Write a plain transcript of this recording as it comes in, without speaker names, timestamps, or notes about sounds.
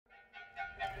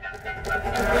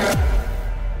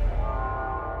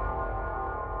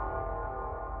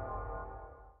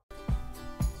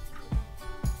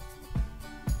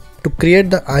To create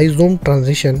the eye zoom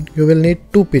transition, you will need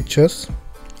two pictures.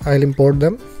 I'll import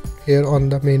them here on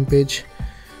the main page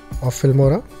of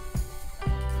Filmora.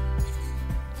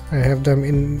 I have them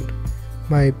in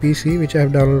my PC, which I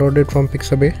have downloaded from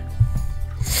Pixabay.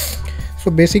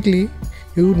 So basically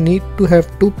you need to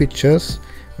have two pictures.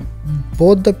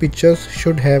 Both the pictures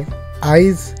should have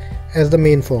eyes as the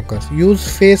main focus.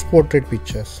 Use face portrait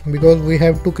pictures because we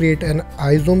have to create an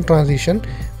eye zoom transition.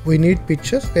 We need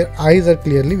pictures where eyes are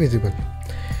clearly visible.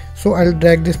 So I'll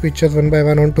drag these pictures one by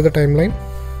one onto the timeline.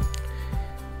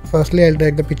 Firstly, I'll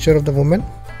drag the picture of the woman.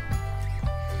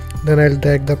 Then I'll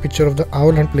drag the picture of the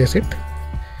owl and place it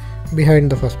behind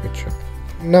the first picture.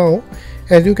 Now,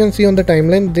 as you can see on the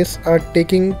timeline, these are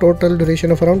taking total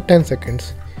duration of around 10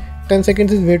 seconds. 10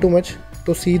 seconds is way too much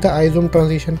to see the eye zoom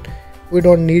transition. We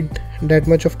don't need that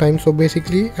much of time. So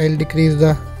basically, I'll decrease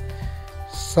the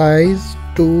size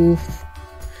to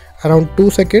around 2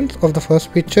 seconds of the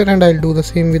first picture, and I'll do the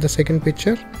same with the second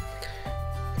picture.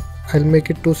 I'll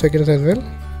make it 2 seconds as well,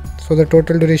 so the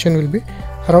total duration will be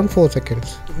around 4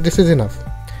 seconds. This is enough.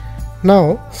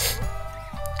 Now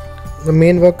the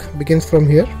main work begins from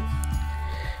here.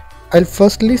 I'll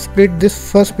firstly split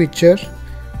this first picture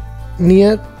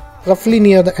roughly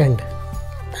near the end.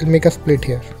 I'll make a split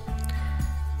here.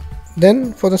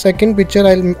 Then for the second picture,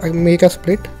 I'll make a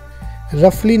split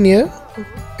roughly near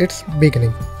its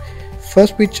beginning.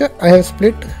 First picture I have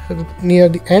split near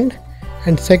the end,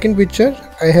 and second picture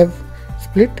I have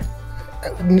split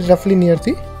roughly near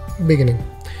the beginning.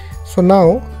 So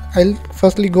now I'll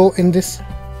firstly go on this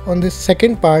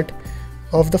second part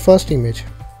of the first image.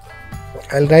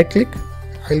 I'll right click,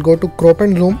 I'll go to crop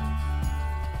and zoom.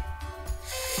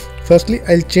 Firstly,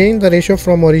 I'll change the ratio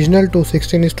from original to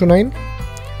 16:9.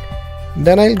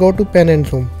 Then I'll go to pen and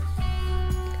zoom.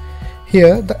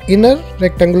 Here the inner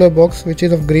rectangular box, which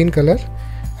is of green color,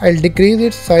 I'll decrease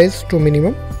its size to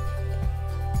minimum,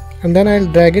 and then I'll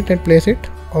drag it and place it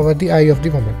over the eye of the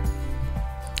woman.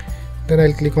 Then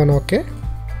I'll click on OK.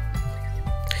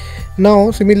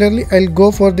 Now similarly, I'll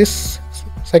go for this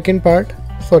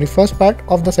first part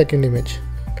of the second image.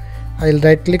 I'll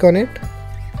right click on it,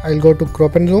 I'll go to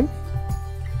crop and zoom.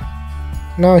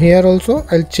 Now here also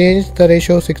I'll change the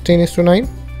ratio 16:9.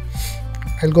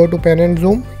 I'll go to pen and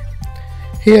zoom.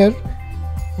 Here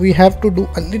we have to do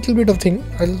a little bit of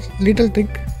a little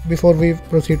trick before we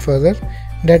proceed further.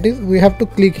 That is, we have to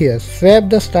click here, swap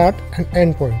the start and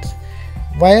end points.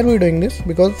 Why are we doing this?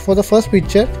 Because for the first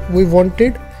picture we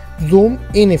wanted zoom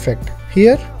in effect.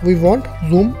 Here we want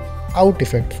zoom out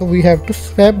effect. So we have to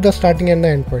swap the starting and the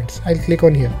end points. I'll click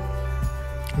on here.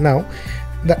 Now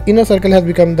the inner circle has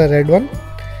become the red one.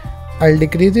 I'll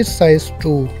decrease its size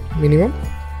to minimum,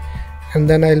 and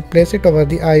then I'll place it over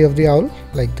the eye of the owl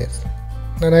like this.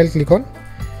 Then I'll click on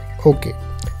OK.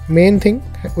 Main thing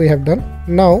we have done.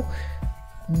 Now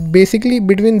basically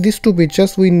between these two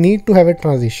pictures we need to have a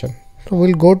transition. So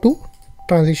we'll go to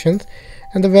transitions,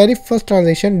 and the very first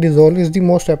transition, dissolve, is the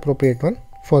most appropriate one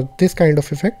for this kind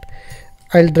of effect.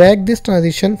 I'll drag this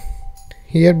transition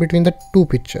here between the two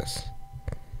pictures.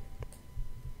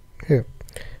 Here,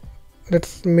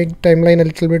 let's make timeline a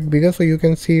little bit bigger so you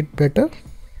can see it better.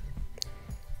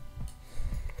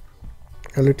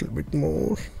 A little bit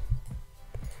more.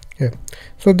 Yeah.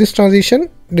 So this transition,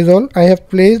 dissolve, I have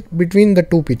placed between the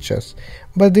two pictures,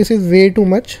 but this is way too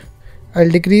much. I'll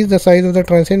decrease the size of the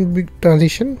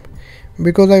transition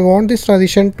because I want this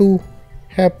transition to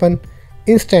happen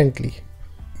instantly,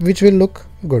 which will look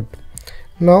good.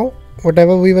 Now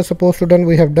whatever we were supposed to done,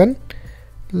 we have done.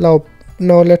 Now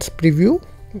let's preview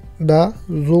the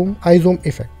eye zoom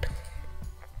effect.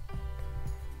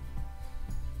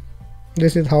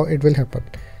 This is how it will happen.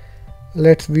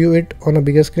 Let's view it on a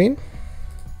bigger screen.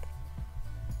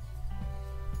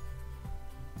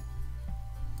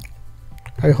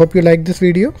 I hope you liked this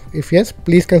video. If yes,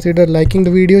 please consider liking the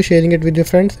video, sharing it with your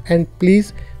friends, and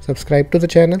please subscribe to the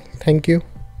channel. Thank you.